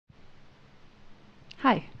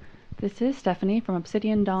Hi, this is Stephanie from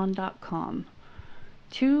obsidiandawn.com.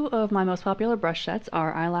 Two of my most popular brush sets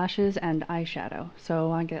are eyelashes and eyeshadow,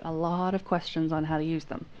 so I get a lot of questions on how to use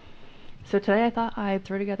them. So today I thought I'd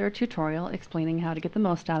throw together a tutorial explaining how to get the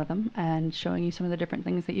most out of them and showing you some of the different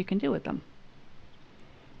things that you can do with them.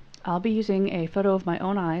 I'll be using a photo of my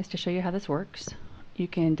own eyes to show you how this works. You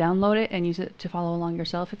can download it and use it to follow along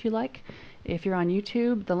yourself if you like. If you're on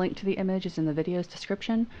YouTube, the link to the image is in the video's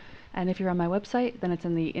description, and if you're on my website, then it's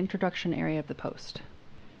in the introduction area of the post.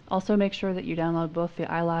 Also make sure that you download both the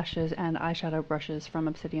eyelashes and eyeshadow brushes from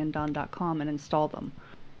obsidiandawn.com and install them.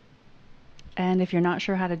 And if you're not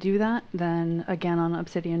sure how to do that, then again on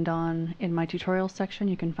Obsidian Dawn in my tutorials section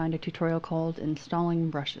you can find a tutorial called Installing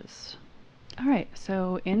Brushes. Alright,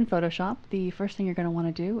 so in Photoshop the first thing you're going to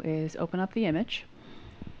want to do is open up the image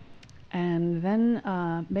and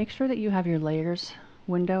then make sure that you have your layers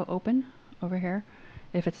window open over here.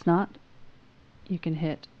 If it's not, you can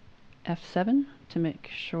hit F7 to make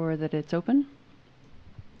sure that it's open.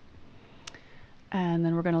 And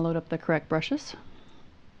then we're going to load up the correct brushes.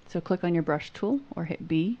 So click on your brush tool or hit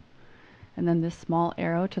B, and then this small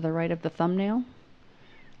arrow to the right of the thumbnail,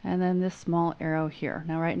 and then this small arrow here.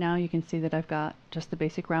 Now right now you can see that I've got just the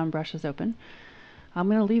basic round brushes open. I'm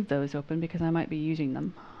going to leave those open because I might be using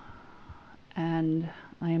them. And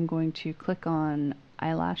I am going to click on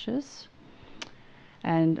eyelashes.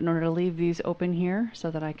 And in order to leave these open here so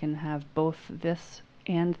that I can have both this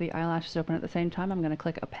and the eyelashes open at the same time, I'm going to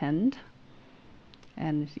click append.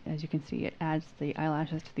 And as you can see, it adds the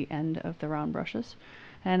eyelashes to the end of the round brushes.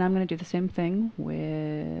 And I'm going to do the same thing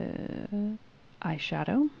with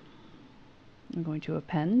eyeshadow. I'm going to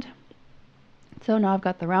append. So now I've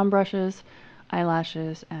got the round brushes,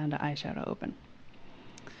 eyelashes, and eyeshadow open.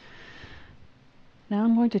 Now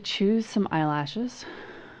I'm going to choose some eyelashes.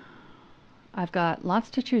 I've got lots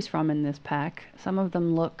to choose from in this pack. Some of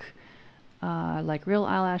them look like real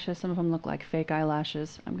eyelashes, some of them look like fake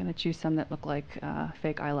eyelashes. I'm going to choose some that look like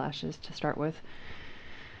fake eyelashes to start with.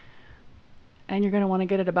 And you're going to want to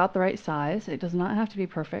get it about the right size. It does not have to be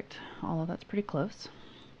perfect, although that's pretty close.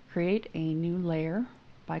 Create a new layer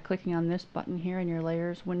by clicking on this button here in your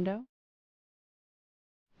layers window.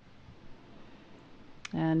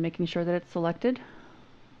 And making sure that it's selected.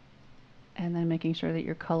 And then making sure that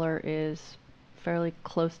your color is fairly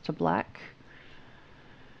close to black.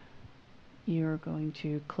 You're going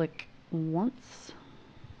to click once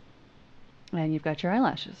and you've got your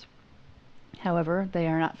eyelashes. However, they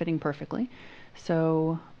are not fitting perfectly,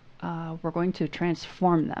 so we're going to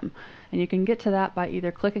transform them. And you can get to that by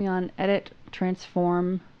either clicking on Edit,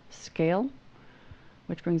 Transform, Scale,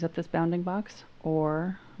 which brings up this bounding box,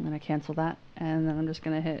 or I'm going to cancel that and then I'm just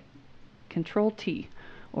going to hit Control T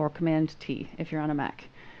or Command T if you're on a Mac.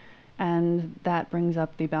 And that brings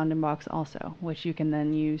up the bounding box also, which you can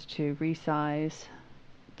then use to resize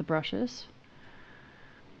the brushes.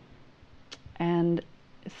 And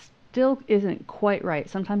it still isn't quite right.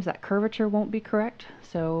 Sometimes that curvature won't be correct,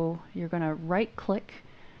 so you're going to right click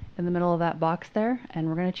in the middle of that box there and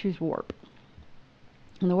we're going to choose warp.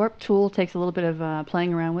 And the warp tool takes a little bit of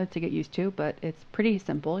playing around with to get used to, but it's pretty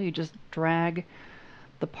simple. You just drag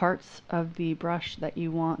the parts of the brush that you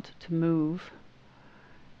want to move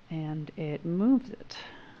and it moves it.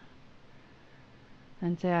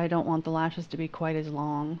 And say I don't want the lashes to be quite as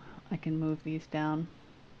long, I can move these down.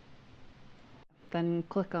 Then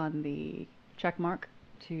click on the check mark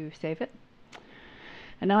to save it.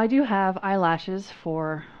 And now I do have eyelashes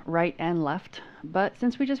for right and left, but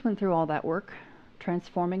since we just went through all that work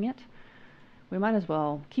transforming it, we might as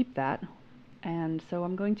well keep that. And so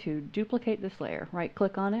I'm going to duplicate this layer. Right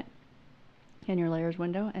click on it in your layers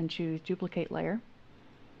window and choose duplicate layer.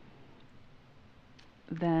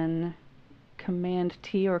 Then Command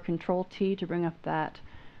T or Control T to bring up that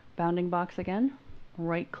bounding box again.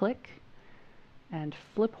 Right click and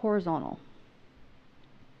flip horizontal.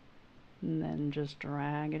 And then just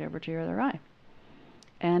drag it over to your other eye.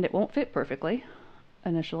 And it won't fit perfectly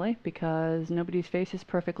initially because nobody's face is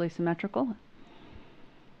perfectly symmetrical.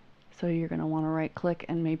 So you're going to want to right click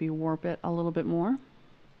and maybe warp it a little bit more.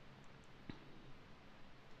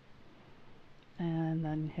 And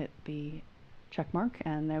then hit the check mark,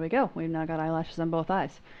 and there we go. We've now got eyelashes on both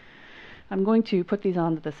eyes. I'm going to put these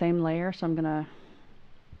onto the same layer, so I'm going to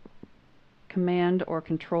Command or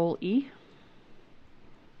Control E,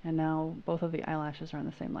 and now both of the eyelashes are on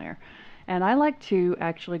the same layer. And I like to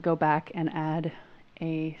actually go back and add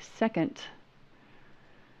a second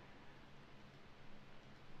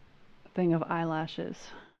thing of eyelashes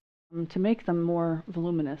to make them more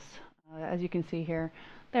voluminous. As you can see here,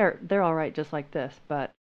 they're all right just like this,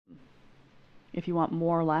 but if you want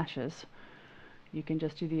more lashes, You can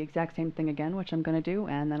just do the exact same thing again, which I'm going to do,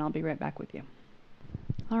 and then I'll be right back with you.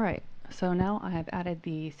 Alright, so now I have added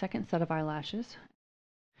the second set of eyelashes.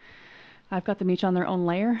 I've got them each on their own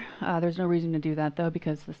layer. There's no reason to do that though,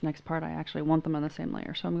 because this next part I actually want them on the same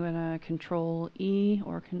layer. So I'm going to Control E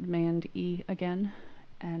or Command E again,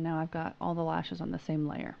 and now I've got all the lashes on the same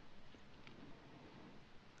layer.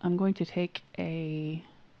 I'm going to take a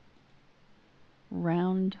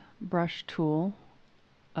round brush tool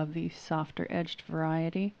of the softer edged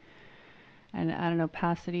variety and add an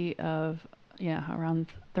opacity of around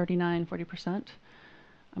 39–40%.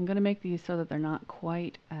 I'm going to make these so that they're not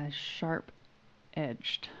quite as sharp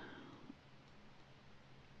edged.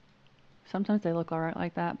 Sometimes they look alright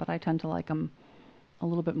like that, but I tend to like them a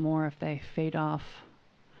little bit more if they fade off.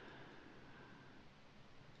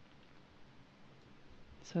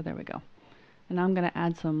 So there we go. And now I'm going to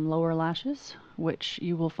add some lower lashes, which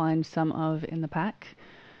you will find some of in the pack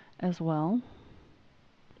as well.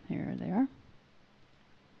 Here they are.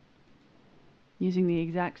 Using the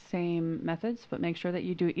exact same methods, but make sure that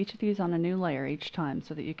you do each of these on a new layer each time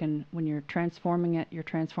so that you can, when you're transforming it, you're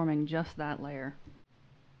transforming just that layer.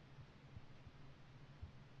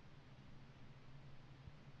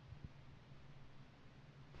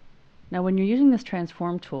 Now when you're using this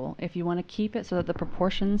transform tool, if you want to keep it so that the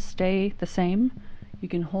proportions stay the same, you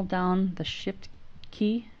can hold down the shift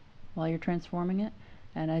key while you're transforming it,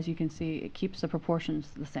 and as you can see, it keeps the proportions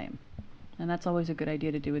the same. And that's always a good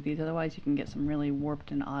idea to do with these, otherwise you can get some really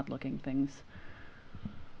warped and odd looking things.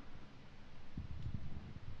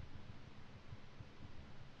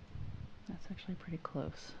 That's actually pretty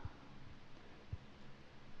close.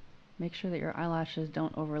 Make sure that your eyelashes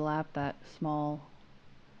don't overlap that small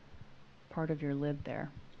part of your lid there.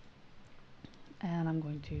 And I'm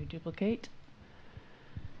going to duplicate,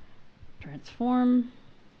 transform,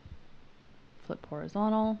 flip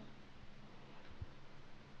horizontal,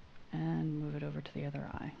 and move it over to the other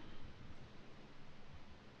eye.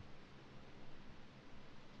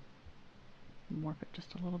 Warp it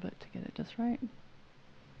just a little bit to get it just right.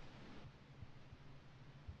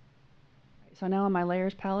 So now on my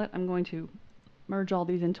layers palette, I'm going to merge all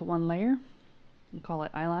these into one layer and call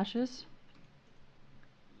it eyelashes,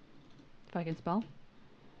 if I can spell.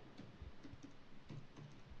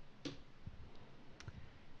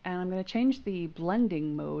 And I'm going to change the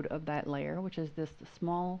blending mode of that layer, which is this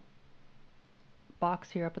small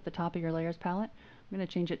box here up at the top of your layers palette. I'm going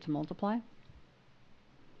to change it to multiply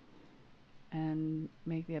and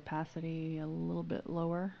make the opacity a little bit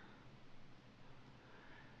lower,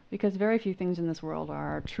 because very few things in this world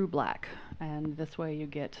are true black, and this way you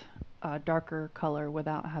get a darker color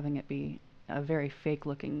without having it be a very fake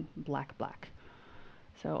looking black.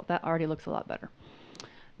 So that already looks a lot better.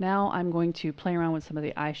 Now I'm going to play around with some of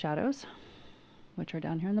the eyeshadows, which are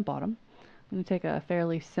down here in the bottom. I'm going to take a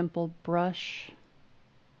fairly simple brush,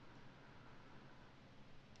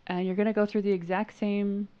 and you're going to go through the exact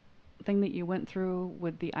same thing that you went through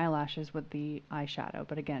with the eyelashes with the eyeshadow,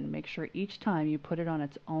 but again, make sure each time you put it on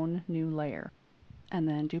its own new layer, and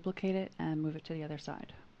then duplicate it and move it to the other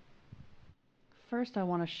side. First, I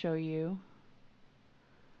want to show you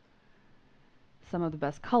some of the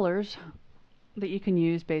best colors that you can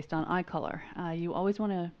use based on eye color. You always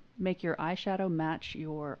want to make your eyeshadow match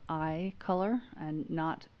your eye color and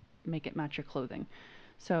not make it match your clothing.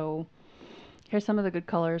 So here's some of the good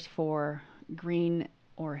colors for green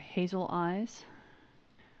or hazel eyes.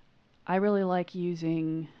 I really like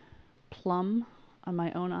using plum on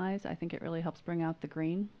my own eyes. I think it really helps bring out the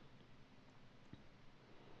green.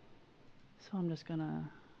 So I'm just gonna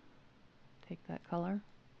take that color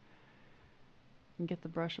and get the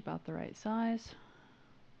brush about the right size.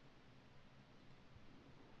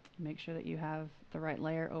 Make sure that you have the right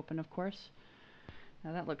layer open, of course.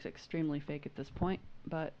 Now that looks extremely fake at this point,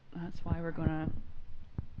 but that's why we're gonna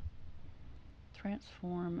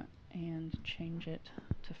transform and change it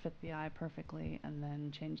to fit the eye perfectly, and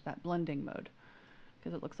then change that blending mode,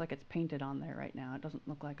 because it looks like it's painted on there right now. It doesn't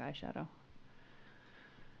look like eyeshadow.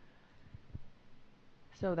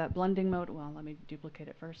 So that blending mode, well, let me duplicate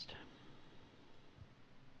it first.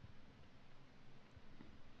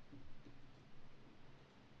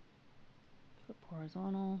 Flip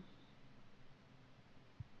horizontal.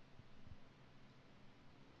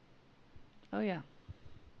 Oh yeah.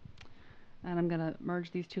 And I'm going to merge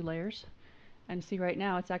these two layers. And see, right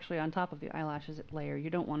now it's actually on top of the eyelashes layer. You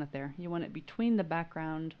don't want it there. You want it between the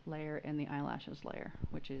background layer and the eyelashes layer,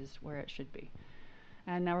 which is where it should be.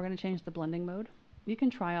 And now we're going to change the blending mode. You can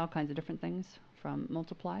try all kinds of different things, from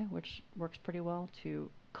multiply, which works pretty well, to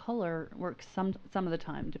color works some of the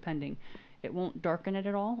time, depending. It won't darken it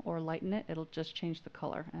at all or lighten it, it'll just change the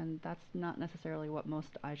color, and that's not necessarily what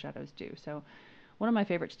most eyeshadows do. So one of my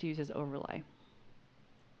favorites to use is Overlay.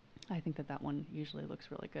 I think that that one usually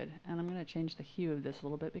looks really good. And I'm going to change the hue of this a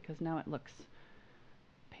little bit because now it looks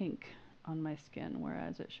pink on my skin,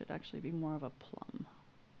 whereas it should actually be more of a plum.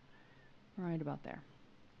 Right about there.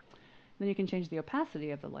 Then you can change the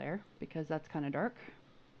opacity of the layer because that's kind of dark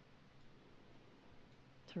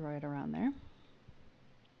to right around there.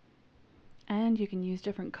 And you can use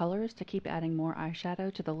different colors to keep adding more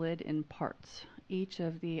eyeshadow to the lid in parts. Each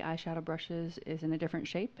of the eyeshadow brushes is in a different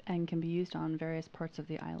shape and can be used on various parts of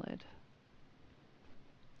the eyelid.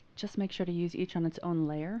 Just make sure to use each on its own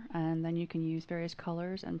layer, and then you can use various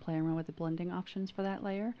colors and play around with the blending options for that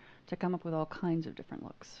layer to come up with all kinds of different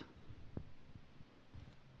looks.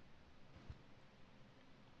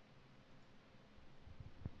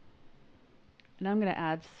 And I'm going to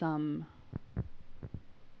add some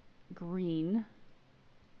green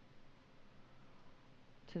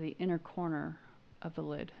to the inner corner of the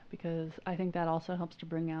lid because I think that also helps to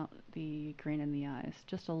bring out the green in the eyes.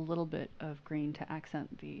 Just a little bit of green to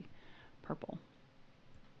accent the purple.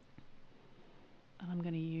 And I'm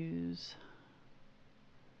going to use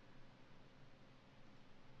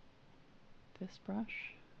this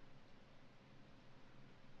brush.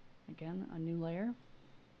 Again, a new layer.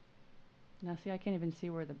 Now see, I can't even see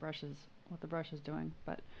where the brush is, what the brush is doing,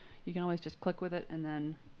 but you can always just click with it and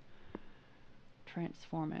then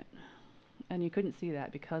transform it. And you couldn't see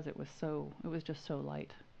that because it was just so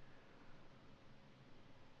light.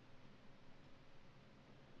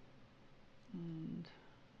 And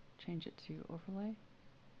change it to Overlay.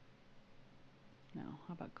 No,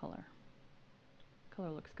 how about color? Color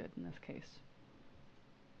looks good in this case.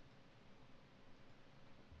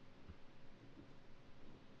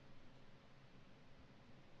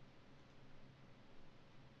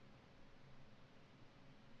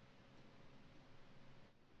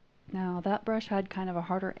 Now that brush had kind of a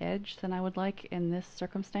harder edge than I would like in this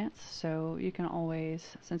circumstance, so you can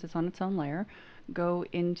always, since it's on its own layer, go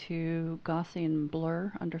into Gaussian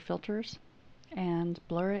blur under filters and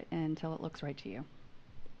blur it until it looks right to you.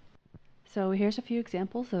 So here's a few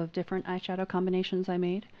examples of different eyeshadow combinations I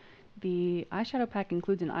made. The eyeshadow pack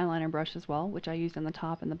includes an eyeliner brush as well, which I used on the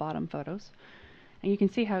top and the bottom photos. And you can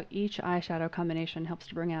see how each eyeshadow combination helps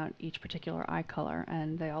to bring out each particular eye color,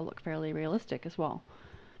 and they all look fairly realistic as well.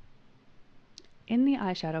 In the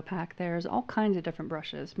eyeshadow pack, there's all kinds of different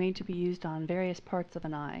brushes made to be used on various parts of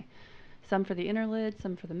an eye. Some for the inner lid,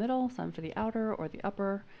 some for the middle, some for the outer or the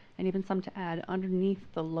upper, and even some to add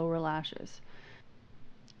underneath the lower lashes.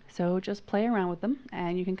 So just play around with them,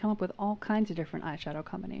 and you can come up with all kinds of different eyeshadow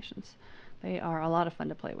combinations. They are a lot of fun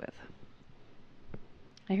to play with.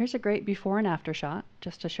 Now here's a great before and after shot,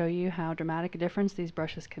 just to show you how dramatic a difference these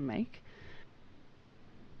brushes can make.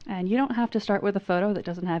 And you don't have to start with a photo that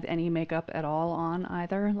doesn't have any makeup at all on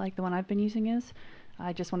either, like the one I've been using is.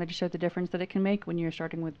 I just wanted to show the difference that it can make when you're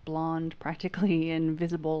starting with blonde, practically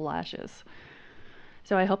invisible lashes.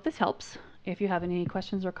 So I hope this helps. If you have any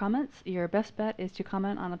questions or comments, your best bet is to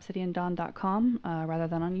comment on obsidiandon.com rather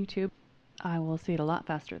than on YouTube. I will see it a lot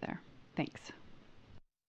faster there. Thanks.